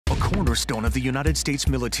cornerstone of the United States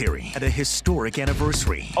military at a historic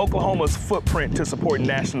anniversary. Oklahoma's footprint to support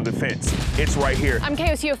national defense. It's right here. I'm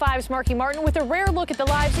KOCO 5's Marky Martin with a rare look at the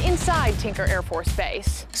lives inside Tinker Air Force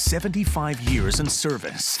Base. 75 years in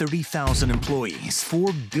service, 30,000 employees,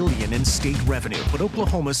 $4 billion in state revenue. But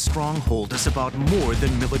Oklahoma's stronghold is about more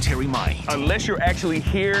than military might. Unless you're actually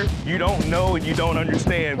here, you don't know and you don't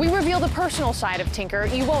understand. We reveal the personal side of Tinker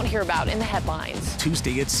you won't hear about in the headlines.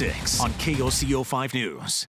 Tuesday at 6 on KOCO 5 News.